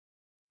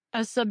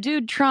A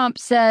subdued Trump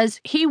says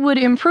he would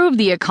improve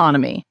the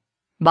economy.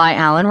 By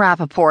Alan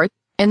Rappeport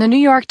in the New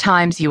York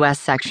Times U.S.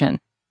 section.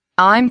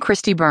 I'm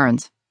Christy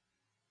Burns.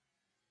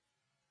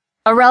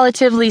 A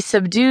relatively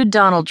subdued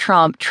Donald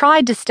Trump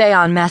tried to stay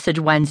on message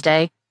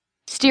Wednesday,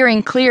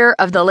 steering clear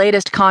of the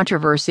latest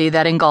controversy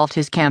that engulfed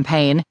his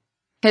campaign,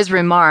 his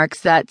remarks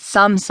that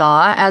some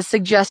saw as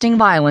suggesting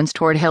violence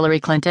toward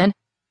Hillary Clinton,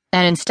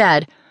 and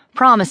instead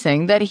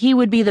promising that he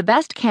would be the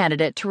best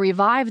candidate to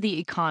revive the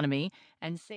economy and save